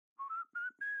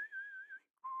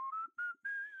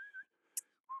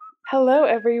Hello,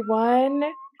 everyone.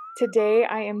 Today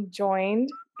I am joined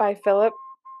by Philip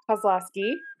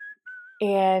Kosloski,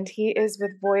 and he is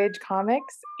with Voyage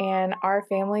Comics. And our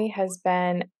family has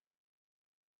been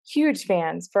huge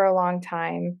fans for a long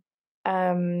time.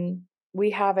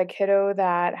 We have a kiddo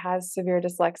that has severe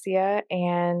dyslexia,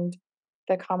 and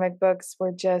the comic books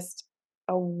were just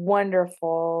a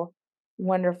wonderful,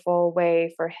 wonderful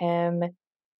way for him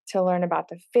to learn about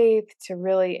the faith, to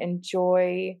really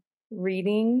enjoy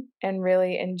reading and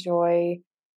really enjoy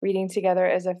reading together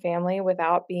as a family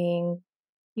without being,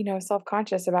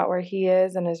 self-conscious about where he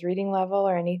is and his reading level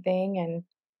or anything. And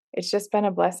it's just been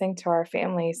a blessing to our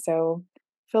family. So,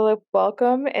 Philip,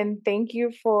 welcome and thank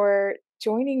you for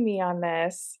joining me on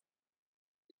this.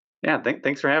 Yeah,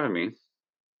 thanks for having me.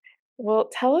 Well,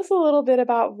 tell us a little bit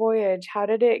about Voyage. How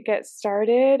did it get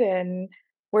started and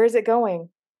where's it going?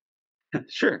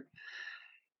 Sure.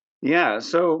 Yeah,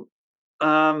 so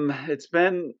it's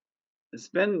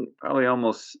been probably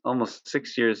almost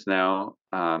 6 years now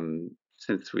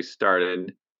since we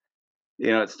started.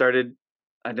 It started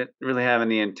I didn't really have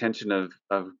any intention of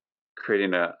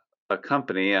creating a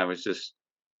company. I was just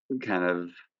kind of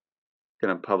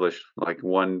going to publish like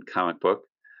one comic book.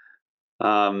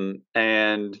 And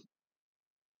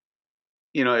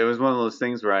it was one of those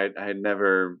things where I had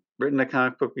never written a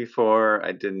comic book before.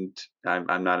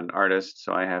 I'm not an artist,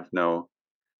 so I have no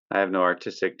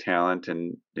artistic talent,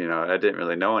 and I didn't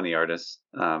really know any artists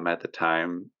at the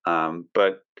time.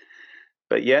 But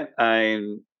yet I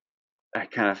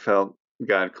kind of felt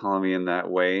God calling me in that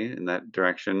way, in that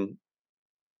direction,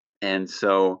 and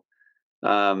so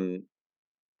um,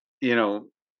 you know,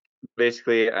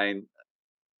 basically, I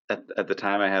at the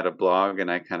time I had a blog, and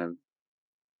I kind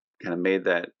of made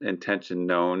that intention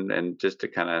known, and just to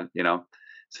kind of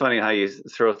it's funny how you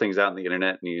throw things out on the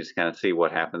internet and you just kind of see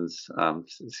what happens,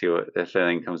 see what if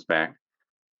anything comes back.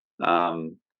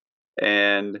 Um,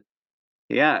 and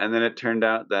Yeah, and then it turned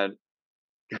out that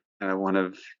one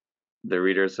of the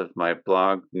readers of my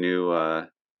blog knew an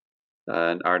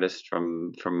artist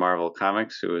from Marvel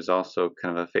Comics who was also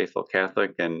kind of a faithful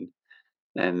Catholic, and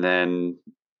then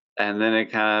and then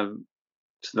it kind of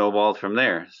snowballed from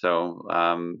there. So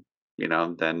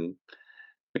then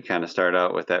we kind of started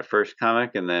out with that first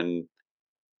comic, and then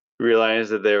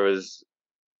realized that there was,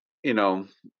 you know,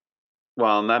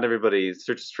 while not everybody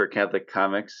searches for Catholic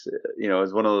comics,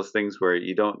 it's one of those things where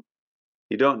you don't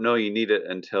know you need it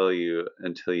until you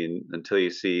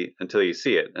see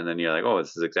it, and then you're like, oh,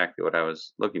 this is exactly what I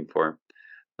was looking for.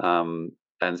 And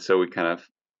so we kind of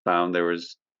found there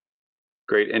was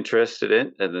great interest in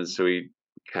it, and then so we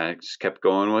kind of just kept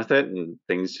going with it, and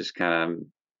things just kind of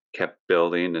kept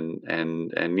building,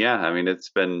 and yeah, I mean, it's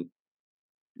been,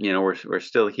 we're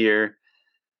still here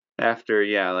after,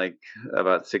 yeah, like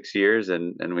about 6 years,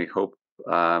 and we hope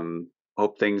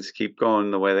things keep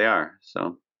going the way they are.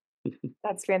 So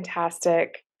That's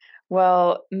fantastic.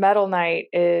 Well, Metal Knight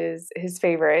is his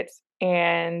favorite,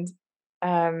 and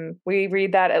we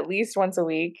read that at least once a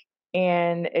week,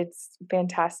 and it's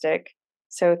fantastic.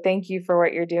 So thank you for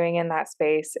what you're doing in that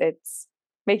space. It's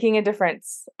making a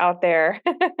difference out there.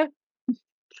 thank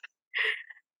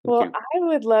Well, you. I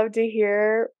would love to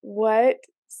hear what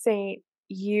saint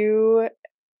you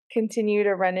continue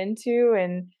to run into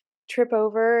and trip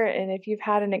over, and if you've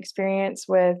had an experience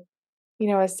with,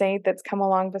 a saint that's come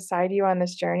along beside you on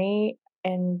this journey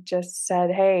and just said,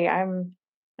 "Hey, I'm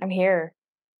here."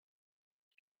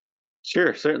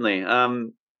 Sure, certainly.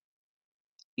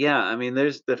 Yeah, I mean,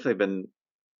 there's definitely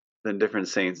been different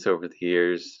saints over the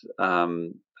years.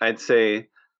 I'd say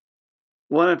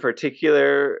one in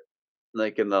particular,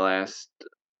 like in the last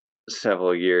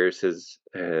several years,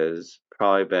 has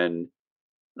probably been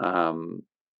um,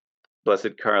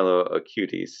 Blessed Carlo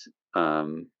Acutis,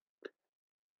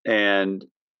 and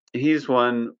he's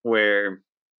one where,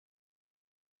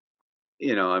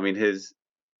 I mean, his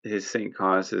saint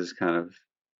cause has kind of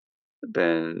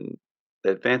been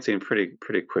advancing pretty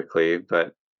quickly,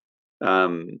 but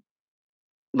um,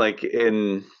 like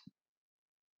in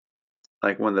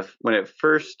like when it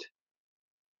first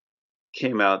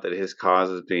came out that his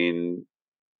cause is being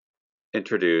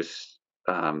introduced,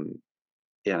 yeah,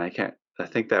 and I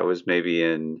think that was maybe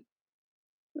in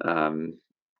um,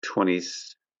 20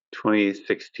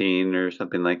 2016 or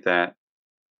something like that.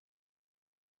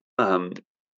 Um,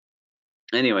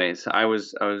 Anyways,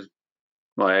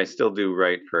 well, I still do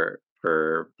write for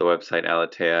the website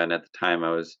Alatea, and at the time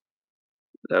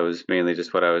that was mainly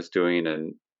just what I was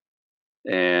doing,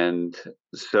 and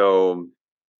so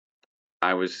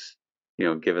I was,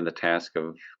 given the task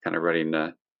of kind of writing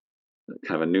a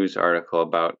kind of a news article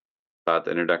about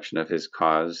the introduction of his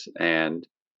cause, and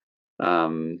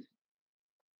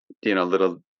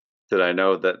little did I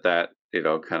know that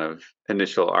kind of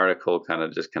initial article kind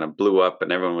of blew up,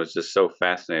 and everyone was just so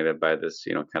fascinated by this,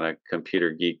 kind of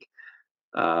computer geek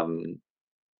um,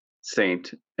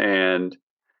 saint, and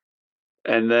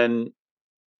then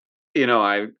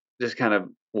I just kind of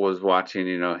was watching,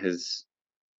 his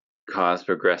cause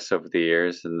progress over the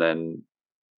years, and then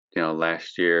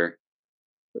last year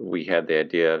we had the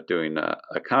idea of doing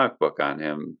a comic book on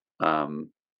him,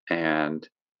 and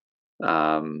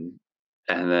um,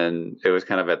 and then it was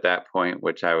kind of at that point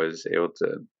which I was able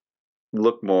to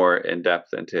look more in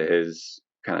depth into his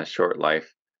kind of short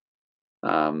life,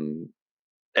 um,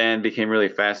 and became really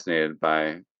fascinated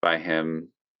by him,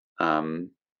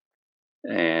 um,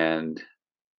 and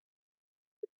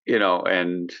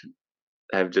and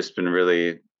have just been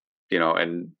really,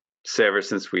 and so ever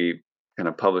since we kind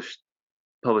of published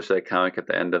that comic at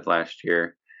the end of last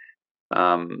year,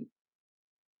 um,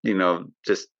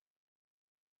 just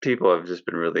people have just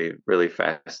been really, really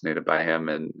fascinated by him,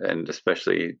 and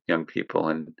especially young people,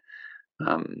 and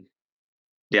um,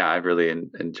 yeah, I've really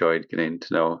enjoyed getting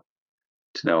to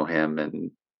know him,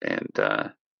 and I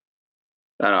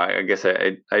don't know. I guess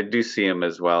I do see him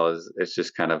as well as it's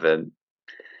just kind of an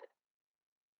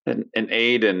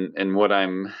aid in what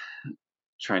I'm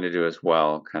trying to do as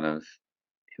well, kind of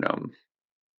you know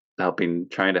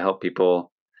trying to help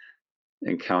people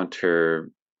encounter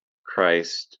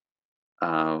Christ,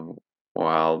 uh,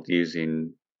 while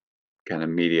using kind of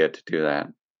media to do that.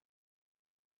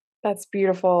 That's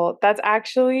beautiful. That's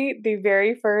actually the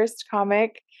very first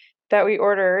comic that we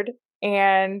ordered,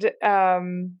 and,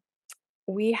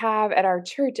 we have at our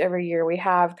church every year, we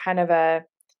have kind of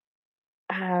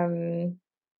um,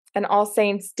 an All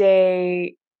Saints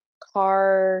Day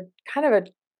car kind of a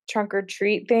trunk or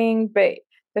treat thing, but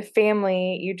the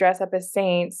family, you dress up as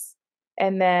saints,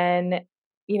 and then,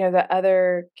 the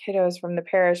other kiddos from the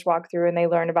parish walk through and they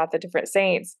learn about the different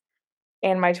saints.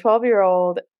 And my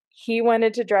 12-year-old, he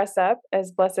wanted to dress up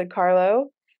as Blessed Carlo,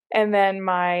 and then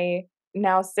my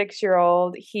now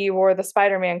 6-year-old, he wore the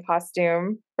Spider-Man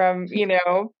costume from,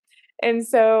 and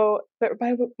so but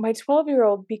my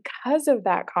 12-year-old, because of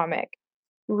that comic,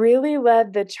 really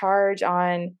led the charge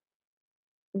on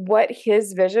what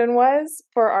his vision was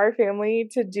for our family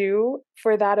to do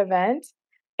for that event,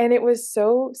 and it was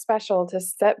so special to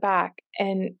step back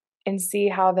and see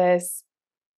how this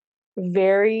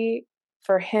very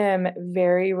for him,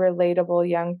 very relatable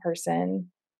young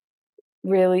person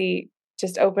really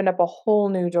just opened up a whole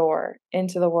new door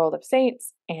into the world of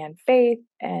saints and faith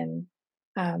and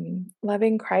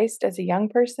loving Christ as a young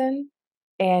person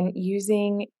and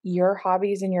using your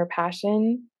hobbies and your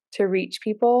passion to reach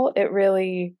people. It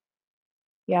really,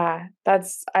 yeah,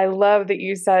 I love that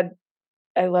you said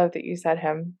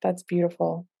him. That's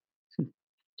beautiful.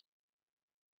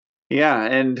 Yeah,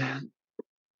 and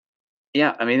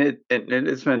yeah, I mean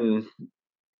it's been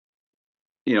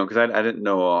because I didn't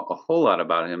know a whole lot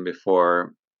about him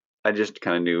before. I just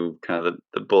kind of knew kind of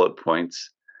the bullet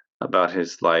points about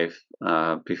his life,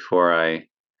 before I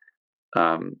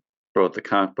um, wrote the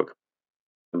comic book.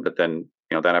 But then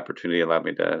that opportunity allowed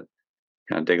me to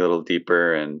kind of dig a little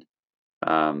deeper,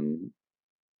 um,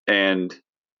 and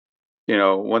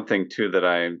one thing too that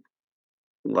I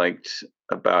liked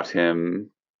about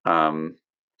him, um,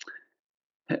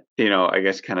 I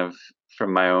guess kind of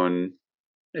from my own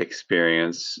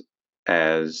experience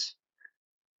as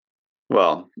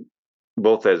well,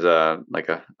 both as a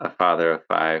father of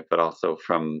five, but also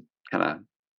from kind of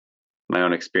my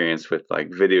own experience with like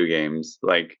video games.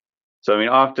 Like, so I mean,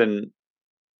 often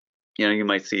you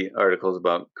might see articles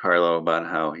about Carlo about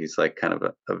how he's like kind of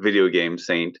a video game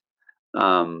saint,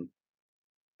 um,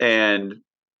 and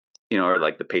or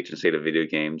like the patron saint of video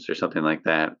games or something like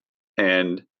that.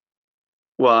 And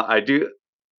well, I do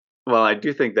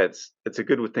think it's a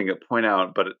good thing to point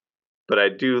out, but I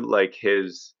do like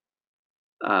his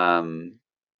um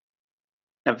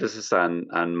emphasis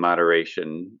on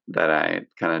moderation that I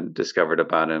kind of discovered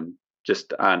about him,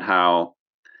 just on how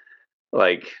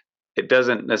like it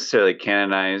doesn't necessarily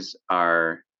canonize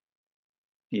our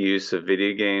use of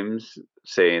video games,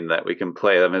 saying that we can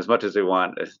play them as much as we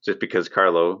want just because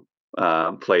Carlo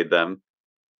played them.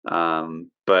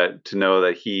 But to know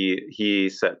that he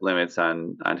set limits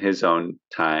on his own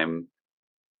time,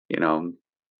 you know,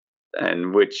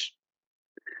 and which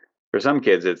for some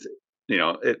kids it's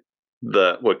it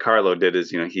the what Carlo did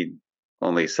is he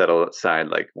only set aside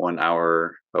like 1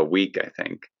 hour a week, I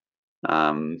think,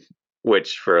 um,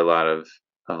 which for a lot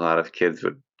of kids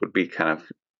would be kind of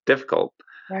difficult.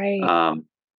 Right. Um,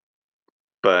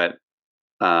 but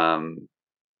um,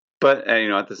 but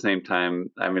at the same time,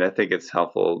 I mean, I think it's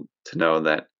helpful to know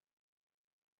that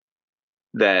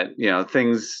that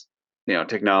things,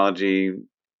 technology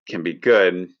can be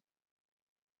good,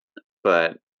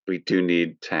 but we do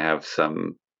need to have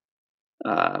some.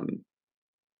 Um,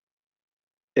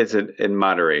 it's in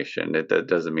moderation. That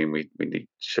doesn't mean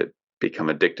should become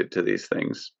addicted to these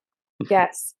things.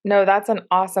 Yes. No, that's an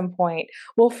awesome point.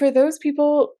 Well, for those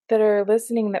people that are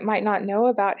listening that might not know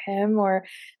about him or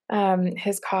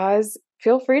his cause,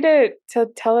 feel free to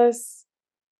tell us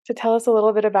a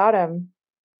little bit about him.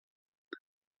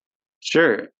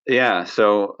 Sure. Yeah.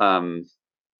 So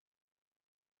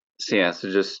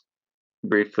just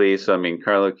briefly. So I mean,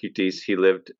 Carlo Cutis, he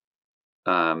lived.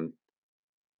 Um,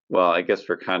 well, I guess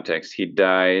for context, he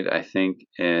died, I think,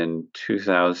 in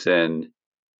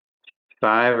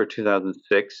 2005 or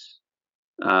 2006.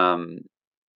 Um,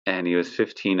 and he was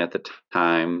 15 at the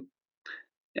time.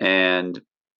 And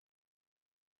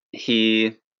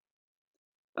he,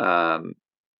 um,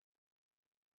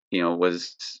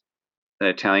 was an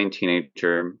Italian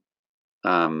teenager.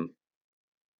 Um,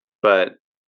 but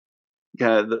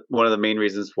kind of one of the main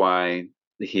reasons why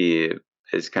he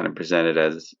is kind of presented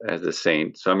as a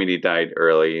saint. So I mean, he died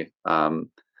early, but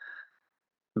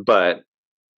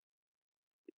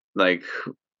like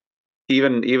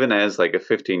even as like a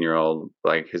 15-year-old,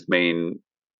 like his main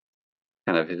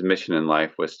kind of his mission in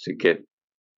life was to get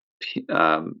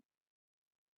um,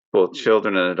 both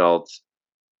children and adults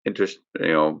interest,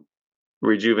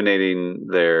 rejuvenating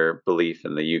their belief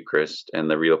in the Eucharist and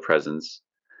the real presence.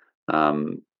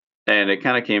 Um, and it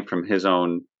kind of came from his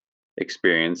own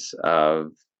experience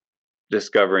of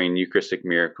discovering Eucharistic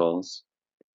miracles,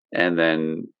 and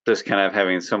then just kind of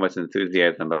having so much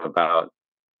enthusiasm about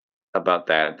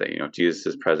that Jesus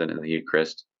is present in the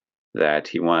Eucharist, that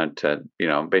he wanted to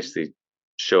basically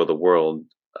show the world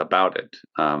about it.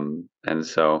 And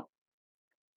so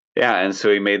yeah, and so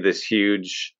he made this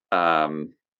huge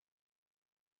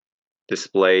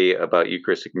display about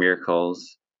Eucharistic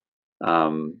miracles,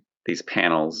 these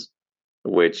panels,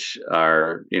 which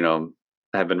are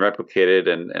have been replicated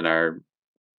and are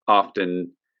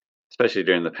often, especially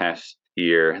during the past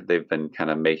year, they've been kind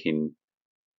of making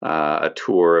a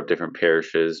tour of different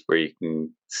parishes where you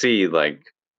can see, like,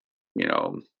 you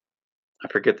know I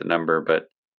forget the number, but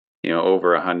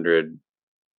over 100,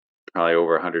 probably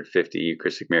over 150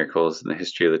 Eucharistic miracles in the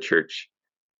history of the church.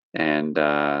 And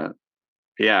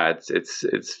yeah,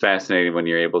 it's fascinating when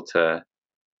you're able to,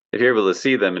 if you're able to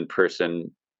see them in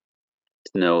person,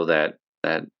 to know that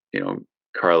you know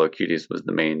Carlo Acutis was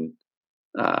the main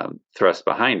thrust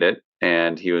behind it,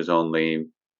 and he was only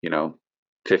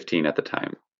 15 at the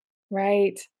time.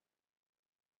 Right.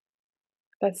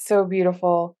 That's so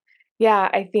beautiful. Yeah,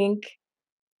 I think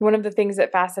one of the things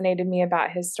that fascinated me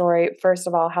about his story, first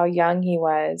of all, how young he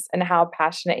was and how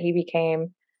passionate he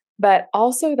became, but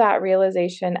also that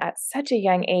realization at such a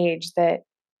young age that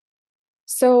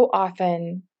so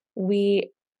often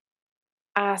we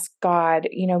ask God,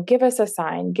 give us a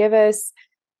sign,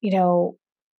 you know,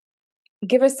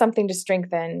 give us something to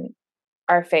strengthen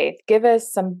our faith, give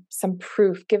us some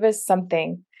proof, give us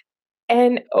something.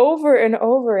 And over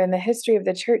in the history of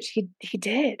the church, he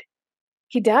did.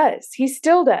 He does. He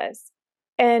still does.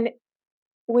 And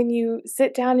when you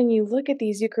sit down and you look at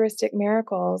these Eucharistic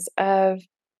miracles of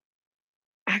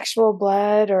actual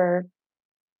blood or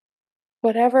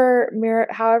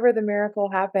however the miracle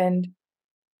happened,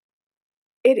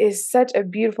 it is such a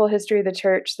beautiful history of the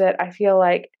church that I feel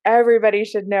like everybody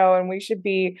should know, and we should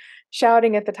be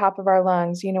shouting at the top of our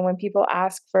lungs, when people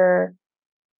ask for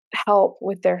help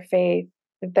with their faith,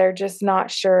 that they're just not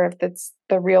sure if that's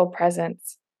the real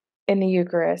presence in the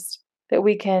Eucharist, that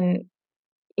we can,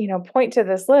 point to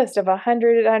this list of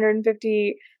 100,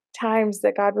 150 times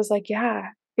that God was like, yeah,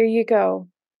 here you go.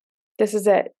 This is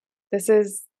it. This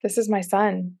is my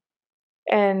son.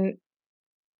 And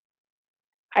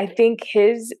I think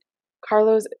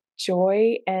Carlo's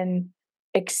joy and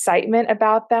excitement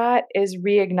about that is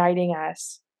reigniting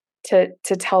us to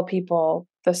tell people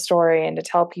the story and to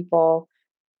tell people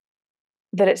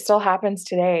that it still happens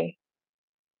today.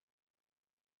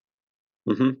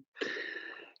 Hmm.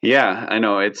 Yeah, I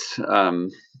know it's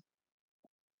and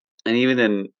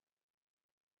even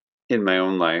in my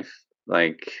own life,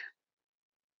 like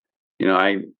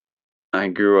I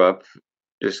grew up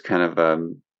just kind of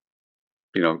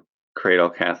you know cradle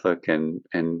Catholic, and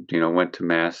went to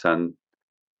mass on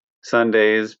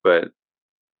Sundays, but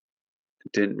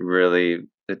didn't really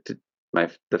it did, my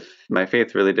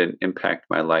faith really didn't impact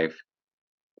my life.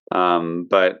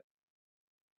 But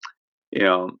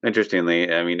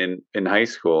interestingly, I mean, in high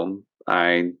school,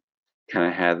 I kind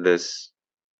of had this.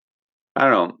 I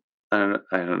don't know.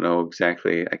 I don't know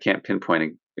exactly. I can't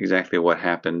pinpoint exactly what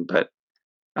happened, but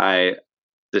I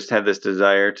just had this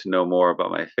desire to know more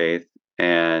about my faith,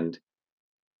 and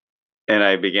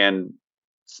I began,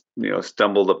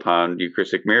 stumbled upon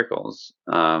Eucharistic miracles,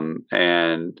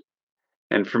 and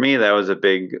for me that was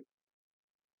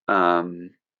um,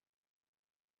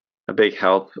 a big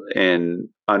help in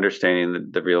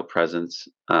understanding the real presence,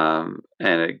 and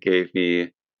it gave me,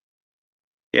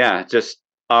 yeah, just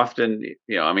often,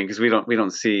 I mean, because we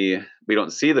don't see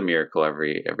the miracle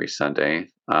every Sunday,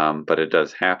 but it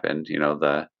does happen,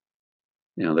 the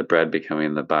bread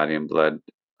becoming the body and blood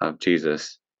of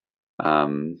Jesus.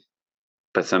 Um,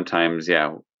 but sometimes,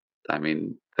 yeah, I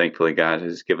mean, thankfully, God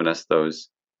has given us those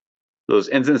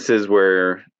instances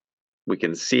where we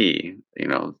can see,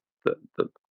 the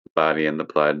body and the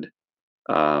blood,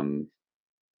 um,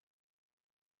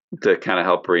 to kind of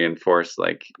help reinforce,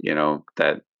 like,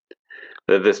 that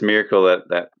this miracle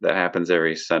that happens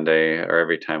every Sunday or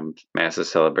every time Mass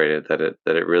is celebrated, that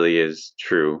it really is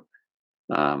true.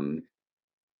 Um,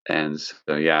 and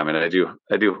so, yeah, I mean, I do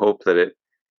hope that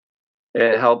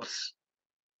it helps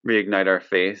reignite our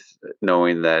faith,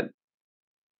 knowing that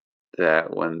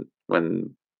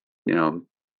you know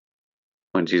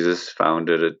when Jesus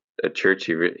founded a church,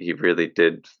 he really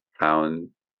did found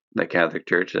the Catholic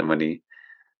Church, and when he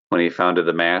founded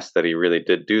the Mass, that he really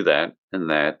did do that, and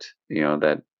you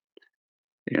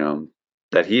know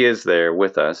that he is there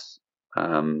with us,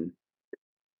 um,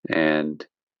 and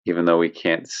even though we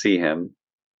can't see him,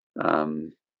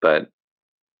 um, but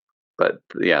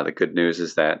yeah, the good news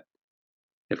is that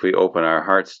if we open our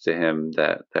hearts to him,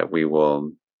 that we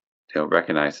will,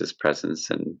 recognize his presence,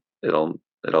 and it'll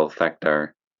affect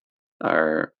our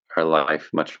life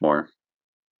much more.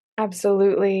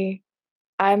 Absolutely.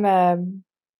 I'm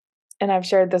and I've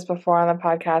shared this before on the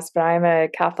podcast, but I'm a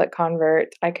Catholic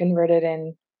convert. I converted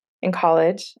in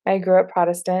college. I grew up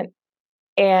Protestant,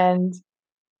 and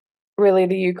really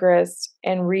the Eucharist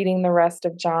and reading the rest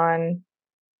of John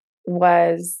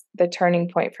was the turning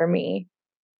point for me.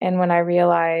 And when I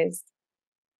realized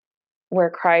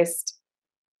where Christ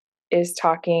is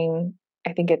talking,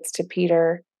 I think it's to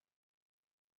Peter,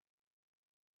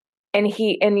 and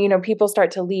people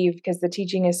start to leave because the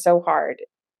teaching is so hard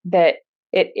that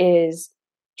it is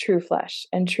true flesh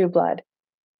and true blood.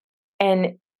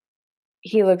 And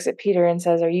he looks at Peter and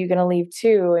says, "Are you going to leave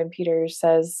too?" And Peter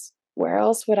says, "Where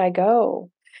else would I go?"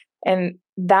 And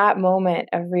that moment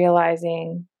of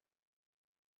realizing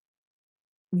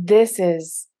this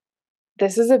is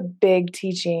this is a big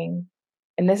teaching,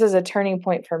 and this is a turning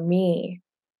point for me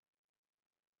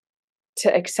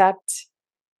to accept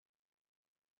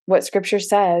what scripture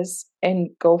says and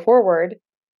go forward.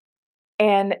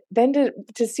 And then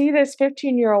to see this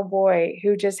 15-year-old boy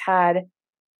who just had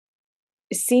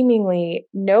seemingly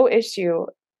no issue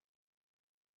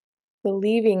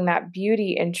believing that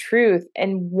beauty and truth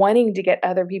and wanting to get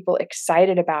other people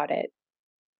excited about it.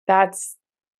 That's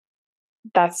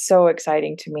that's so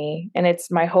exciting to me, and it's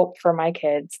my hope for my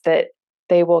kids that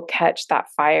they will catch that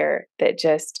fire that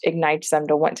just ignites them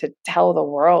to want to tell the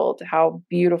world how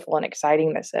beautiful and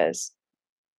exciting this is.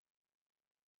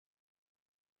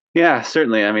 Yeah,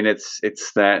 certainly. I mean, it's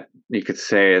that, you could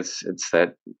say, it's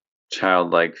that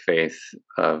childlike faith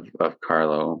of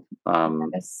Carlo.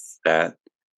 Yes. That,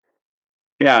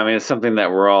 yeah, I mean, it's something that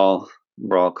we're all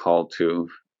called to.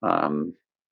 Um,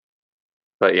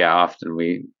 but yeah, often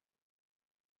we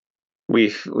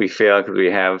fail because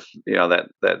we have,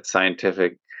 that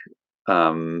scientific,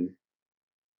 um,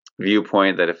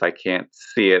 viewpoint that if I can't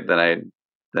see it, then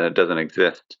it doesn't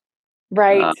exist.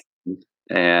 Right, Um,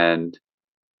 and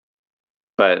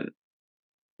but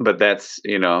that's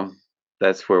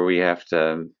where we have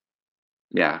to,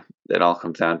 yeah, it all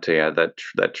comes down to, yeah,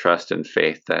 that trust and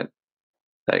faith that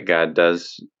God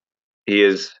does. He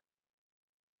is,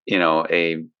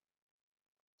 a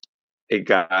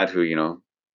God who,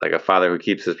 like a father who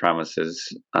keeps his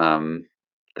promises.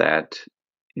 That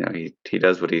he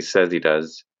does what he says he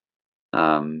does.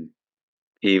 Um,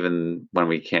 even when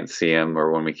we can't see him,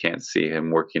 or when we can't see him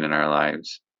working in our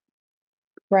lives.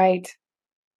 right.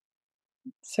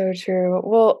 So true.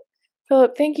 Well,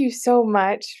 Philip, thank you so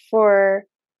much for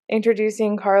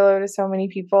introducing Carlo to so many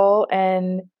people,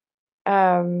 and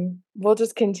we'll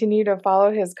just continue to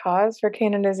follow his cause for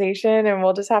canonization, and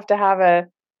we'll just have to have a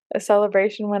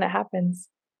celebration when it happens.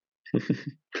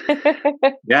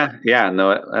 Yeah, yeah,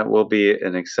 no, it will be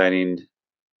an exciting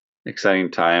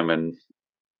time, and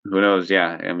who knows?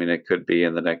 Yeah, I mean, it could be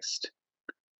in the next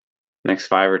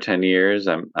 5 or 10 years.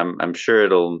 I'm sure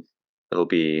it'll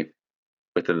be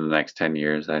within the next 10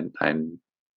 years. I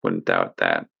wouldn't doubt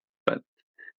that, but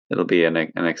it'll be an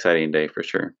exciting day for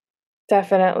sure.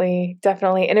 Definitely,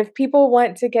 definitely. And if people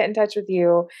want to get in touch with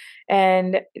you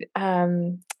and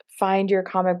um, find your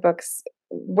comic books,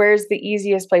 where's the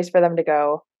easiest place for them to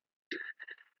go?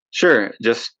 Sure,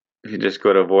 just if you just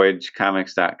go to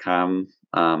voyagecomics.com,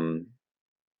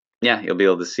 yeah, you'll be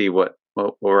able to see what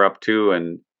we're up to,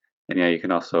 and yeah, you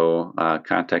can also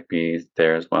contact me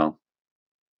there as well.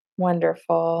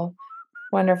 Wonderful.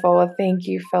 Wonderful. Well, thank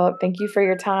you, Philip. Thank you for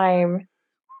your time.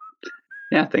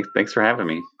 Yeah, thanks for having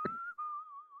me.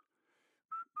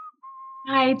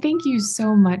 Hi, thank you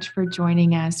so much for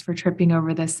joining us for Tripping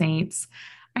Over the Saints.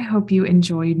 I hope you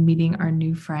enjoyed meeting our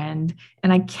new friend,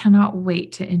 and I cannot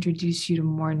wait to introduce you to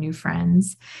more new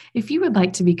friends. If you would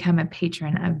like to become a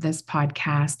patron of this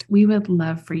podcast, we would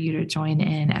love for you to join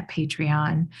in at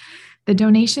Patreon. The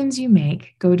donations you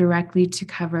make go directly to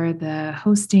cover the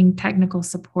hosting, technical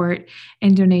support,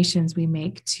 and donations we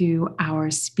make to our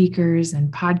speakers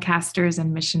and podcasters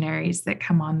and missionaries that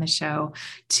come on the show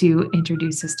to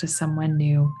introduce us to someone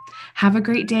new. Have a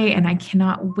great day, and I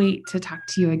cannot wait to talk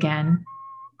to you again.